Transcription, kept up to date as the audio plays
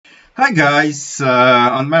Hi guys,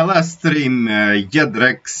 on my last stream,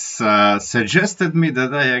 Yadrex suggested me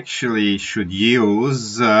that I actually should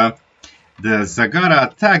use the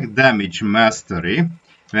ZAGARA attack damage mastery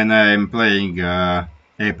when I am playing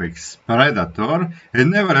Apex Predator. I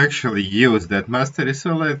never actually used that mastery,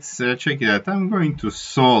 so let's check it out. I'm going to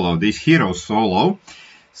solo, this hero solo.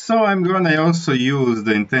 So I'm gonna also use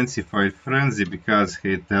the intensified frenzy because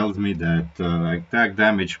he tells me that attack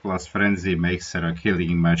damage plus frenzy makes her a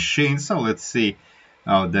killing machine. So let's see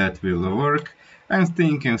how that will work. I'm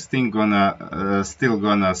thinking still gonna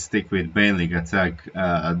stick with Baneling attack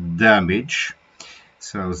damage.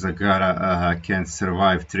 So ZAGARA can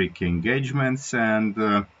survive 3 engagements,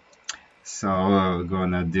 and so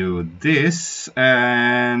gonna do this.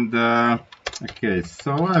 And okay,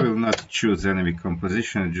 so I will not choose enemy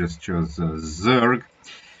composition, I just chose Zerg.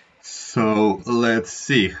 So let's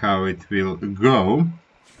see how it will go.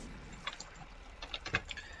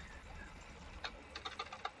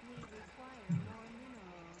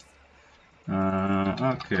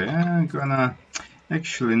 Okay, I'm gonna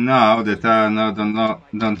actually, now that I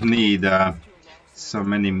don't need so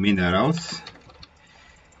many minerals,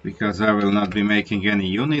 because I will not be making any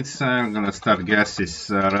units, I'm gonna start gases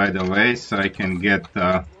right away so I can get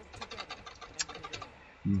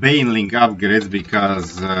Baneling upgrades,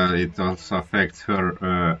 because it also affects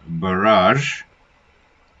her barrage.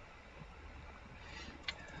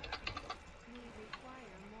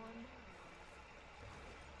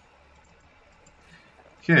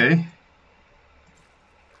 Okay,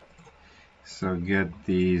 so get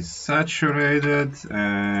these saturated,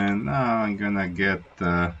 and now I'm gonna get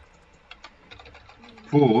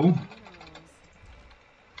pool,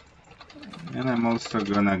 and I'm also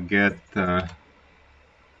gonna get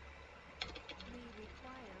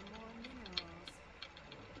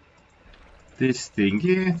this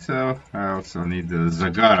thingy. So I also need the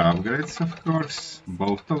ZAGARA upgrades, of course,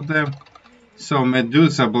 both of them. So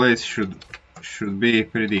Medusa Blades should be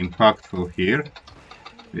pretty impactful here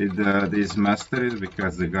with these masteries,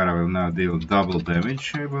 because ZAGARA will now deal double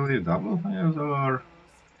damage, I believe, or I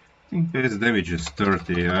think base damage is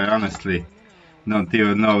 30. I honestly don't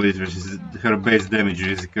even know if her base damage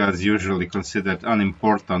is, because usually considered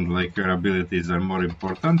unimportant, like her abilities are more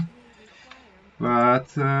important.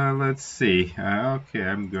 But let's see. Okay,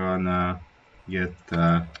 I'm gonna get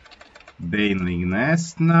Baneling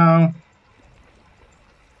Nest now.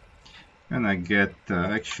 Gonna get,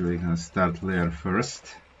 actually gonna start layer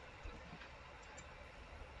first.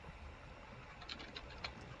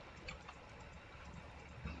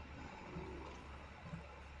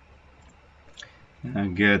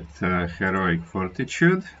 Get Heroic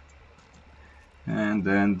Fortitude. And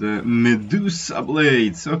then the Medusa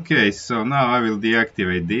Blades. Okay, so now I will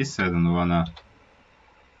deactivate this. I don't want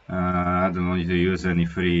to use any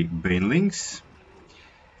free Banelings.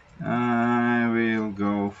 I will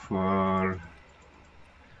go for...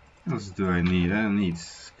 What else do I need? I don't need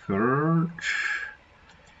Scourge,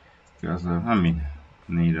 because I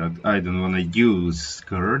don't want to use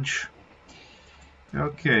Scourge.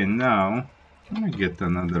 Okay, now I'm gonna get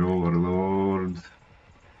another Overlord,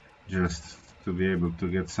 just to be able to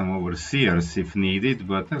get some Overseers if needed,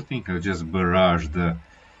 but I think I'll just barrage the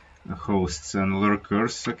hosts and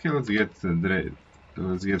lurkers. Okay, let's get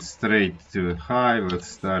straight to Hive. Let's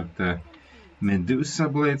start Medusa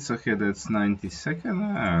Blades. Okay, that's 90 seconds.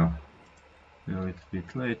 Oh, a little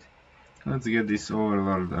bit late. Let's get this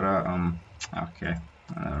Overlord. Okay,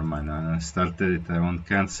 never mind. I started it. I won't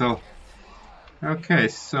cancel. Okay,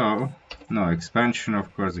 so no expansion,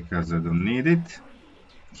 of course, because I don't need it.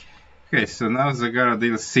 Okay, so now ZAGARA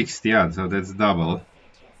deals 60 odds, so that's double.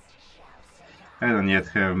 I don't yet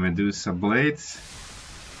have Medusa Blades,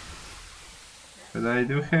 but I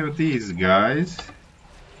do have these guys.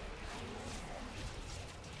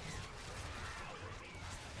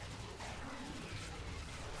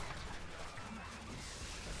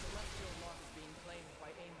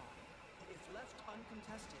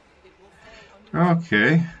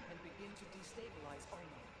 Okay.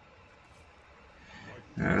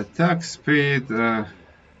 Attack speed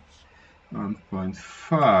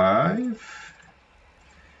 1.5.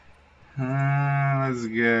 Let's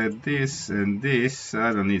get this and this.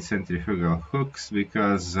 I don't need centrifugal hooks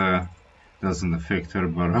because doesn't affect her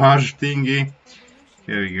barrage thingy.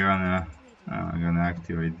 Okay, I'm gonna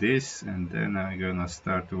activate this, and then I'm gonna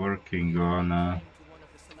start working on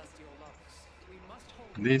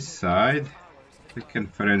this side. We can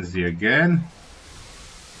frenzy again.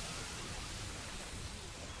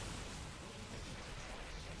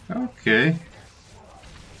 Okay,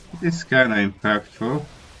 it's kinda impactful.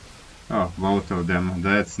 Oh, both of them,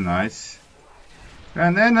 that's nice.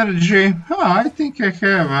 And energy, I think I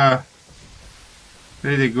have a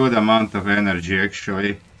pretty good amount of energy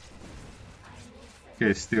actually.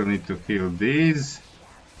 Okay, still need to kill these.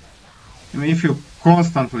 I mean, if you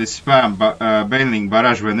constantly spam Baneling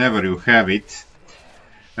Barrage whenever you have it,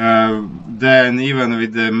 then even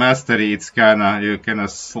with the mastery, it's you kinda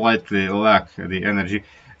slightly lack the energy.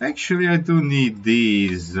 Actually, I do need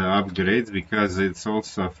these upgrades because it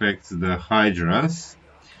also affects the Hydras.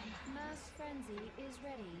 Mass frenzy is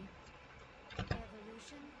ready.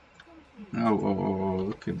 Evolution complete. Oh,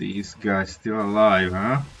 look at these guys still alive,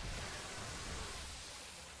 huh?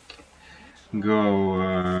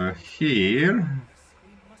 Go here.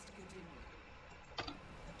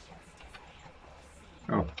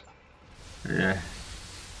 Oh, yeah.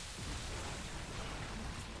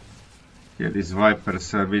 Yeah, these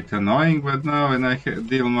Vipers are a bit annoying, but now when I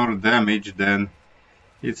deal more damage, then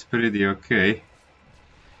it's pretty okay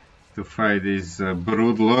to fight these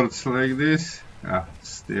brood lords like this. Ah,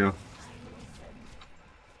 still.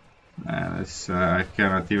 I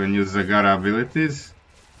cannot even use Zagara abilities.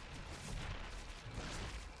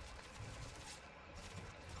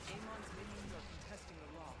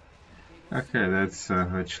 Okay, that's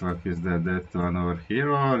which lock is that? That one over here,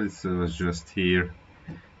 or it was just here?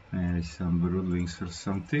 Maybe some broodlings or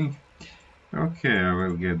something. Okay, I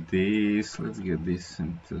will get this. Let's get this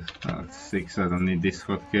into 6. I don't need this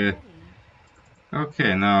hotkey.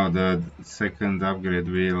 Okay, now the second upgrade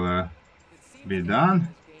will be done.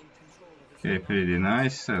 Okay, pretty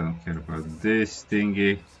nice. I don't care about this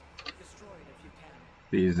thingy.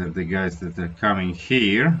 These are the guys that are coming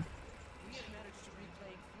here.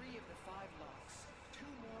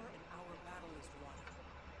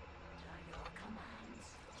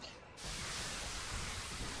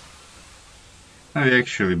 Oh,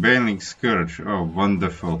 actually, Baneling Scourge. Oh,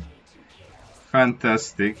 wonderful.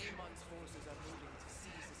 Fantastic.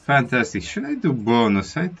 Fantastic. Should I do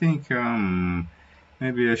bonus? I think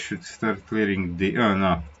maybe I should start clearing the... Oh,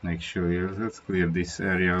 no. Actually, let's clear this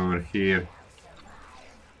area over here.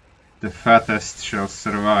 The fattest shall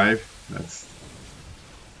survive. That's...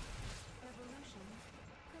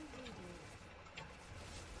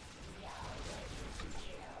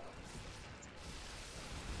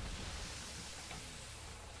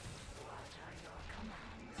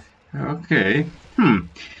 Okay.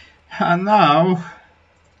 And now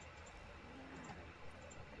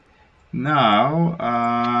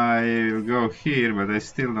I will go here, but I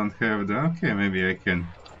still don't have the... Okay, maybe I can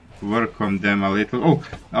work on them a little.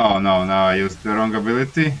 Oh no, now I used the wrong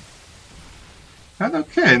ability. But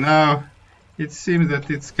okay, now it seems that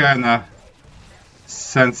it's kinda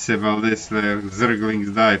sensible. This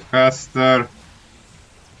Zerglings die faster.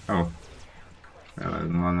 Oh, well, I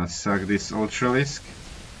don't wanna suck this Ultralisk.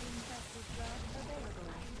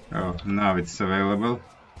 Oh, now it's available.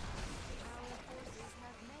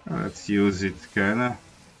 Let's use it kinda.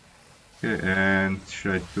 Okay, and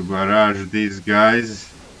try to barrage these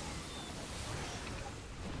guys.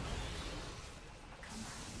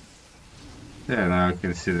 Yeah, now I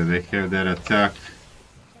can see that they have their attack.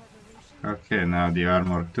 Okay, now the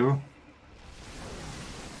armor too.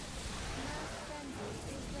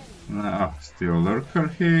 Now, still lurker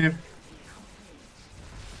here.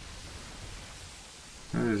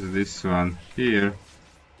 Where is this one? Here.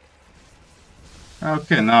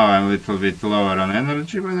 Okay, now I'm a little bit lower on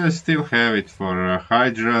energy, but I still have it for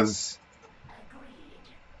Hydras.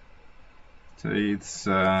 So it's...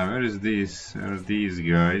 where is these? Where are these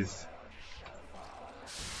guys?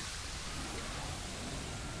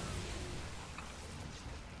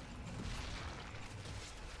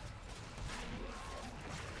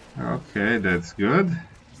 Okay, that's good.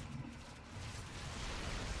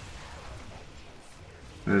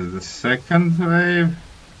 There's the second wave.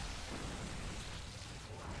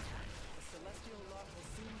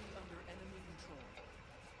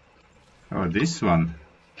 Oh, this one.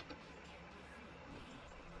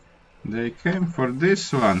 They came for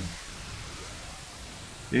this one.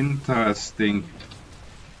 Interesting.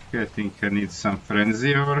 Okay, I think I need some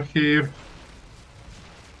frenzy over here.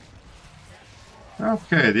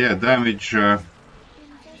 Okay, yeah, damage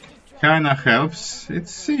kinda helps. It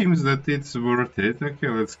seems that it's worth it. Okay,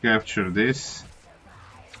 let's capture this.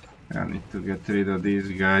 I need to get rid of these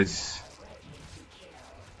guys.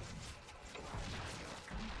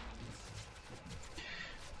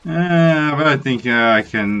 But I think I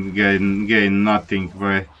can gain nothing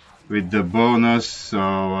with the bonus,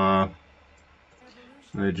 so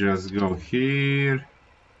let's just go here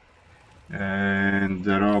and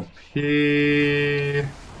drop here,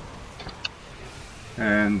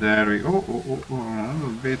 and there we go. A little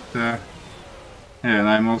bit And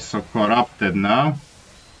I'm also corrupted now.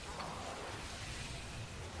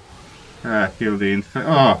 Kill the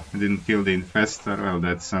oh, I didn't kill the infestor. Well,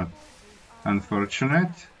 that's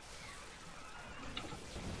unfortunate.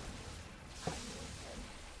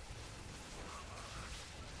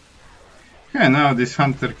 Okay, now these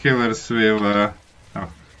hunter killers will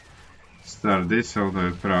start this, although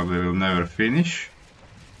it probably will never finish.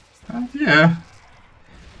 But yeah,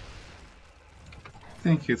 I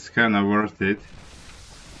think it's kind of worth it.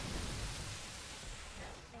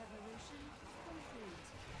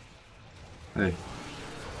 Hey.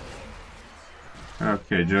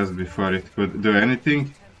 Okay, just before it could do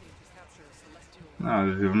anything.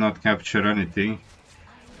 No, it will not capture anything.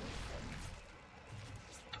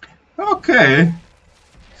 Okay,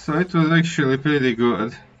 so it was actually pretty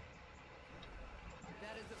good.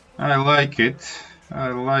 I like it. I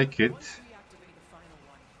like it.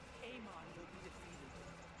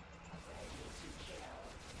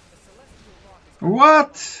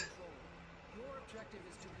 What?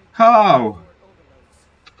 How?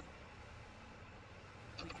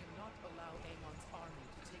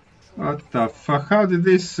 What the fuck? How did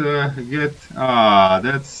this get... Ah,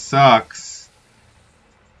 that sucks.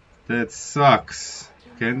 That sucks.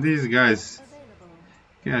 Can these guys...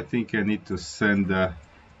 Okay, I think I need to send...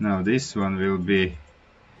 No, this one will be...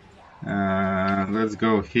 let's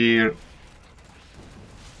go here.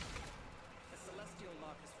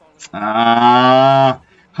 Ah,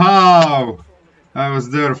 how? I was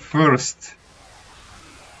there first.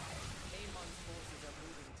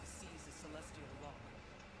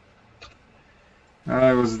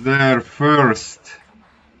 I was there first.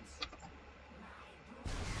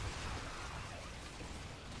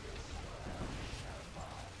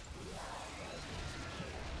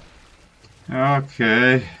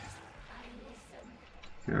 Okay.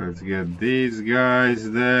 Let's get these guys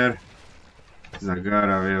there.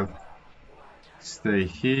 Zagara will stay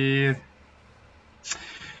here.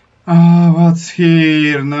 Oh, what's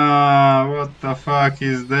here now? What the fuck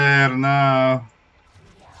is there now?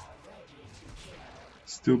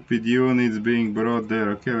 Stupid units being brought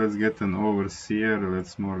there. Okay, let's get an overseer.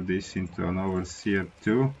 Let's morph this into an overseer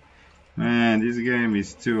too. Man, this game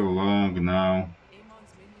is too long now.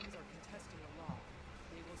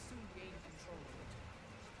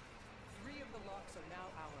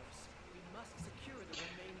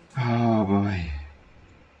 Oh boy.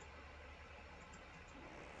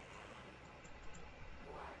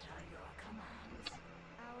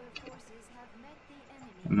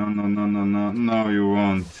 No, no, no, no, no, no, you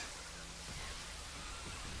won't.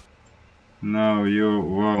 No, you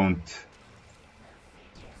won't.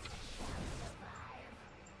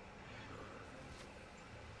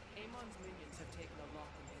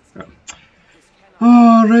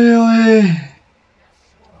 Oh, really?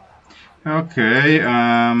 Okay,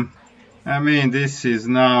 I mean, this is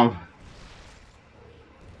now...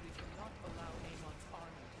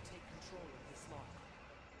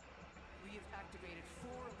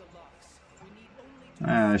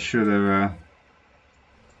 I should have...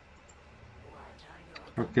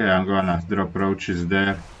 Okay, I'm gonna drop roaches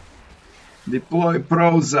there. Deploy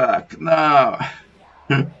Prozac now!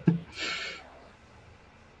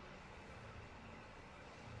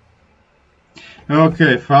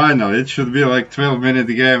 Okay, finally. It should be like 12-minute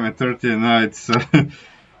game and 30 nights.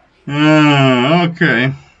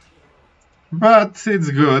 Okay. But it's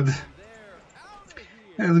good.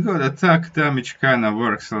 It's good. Attack damage kind of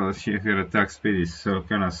works. So here attack speed is so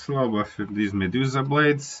kind of slow, but with these Medusa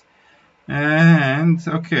blades. And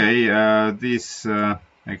okay, this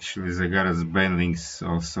actually Zagara's banelings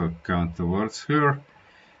also count towards her.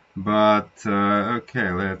 But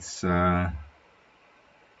okay, let's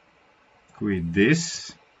quit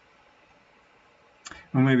this.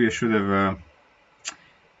 Or maybe I should have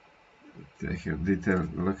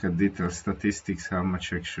look at detailed statistics, how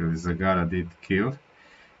much actually Zagara did kill.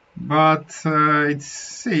 But it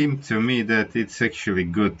seemed to me that it's actually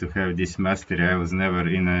good to have this mastery. I was never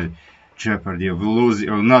in a jeopardy of losing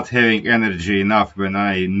or not having energy enough when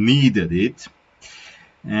I needed it.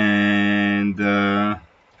 And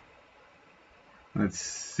let's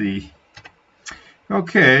see.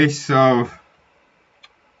 Okay, so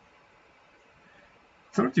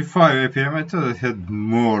 35 APM. I thought I had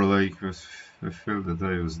more. Like I felt that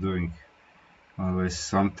I was doing always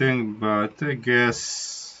something, but I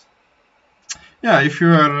guess. Yeah, if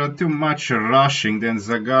you are too much rushing, then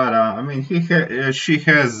Zagara, I mean, she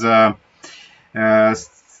has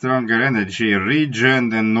stronger energy regen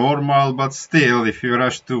than normal, but still, if you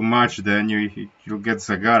rush too much, then you'll get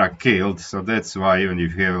Zagara killed. So that's why, even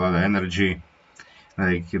if you have a lot of energy,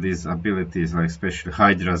 like these abilities, like especially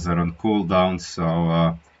Hydras are on cooldown,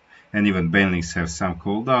 so and even Banelings have some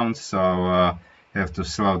cooldowns, so you have to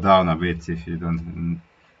slow down a bit if you don't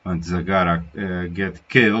want Zagara get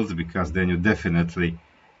killed, because then you definitely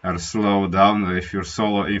are slowed down if you're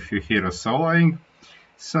if you hear a soloing.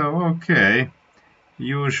 So okay,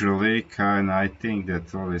 usually I think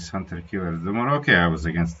that all these hunter killers do more. Okay, I was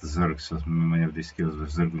against the Zerg, so many of these kills were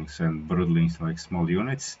Zerglings and Broodlings, like small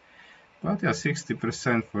units. But yeah,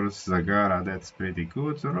 60% for Zagara, that's pretty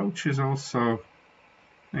good. The Roaches also,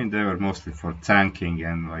 I mean, they were mostly for tanking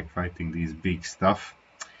and like fighting these big stuff.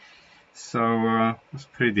 So it was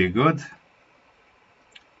pretty good.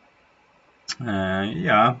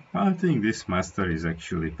 Yeah, I think this master is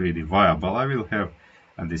actually pretty viable. I will have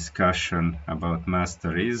a discussion about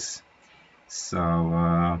masteries.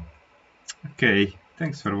 So, okay,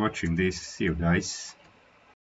 thanks for watching this. See you guys.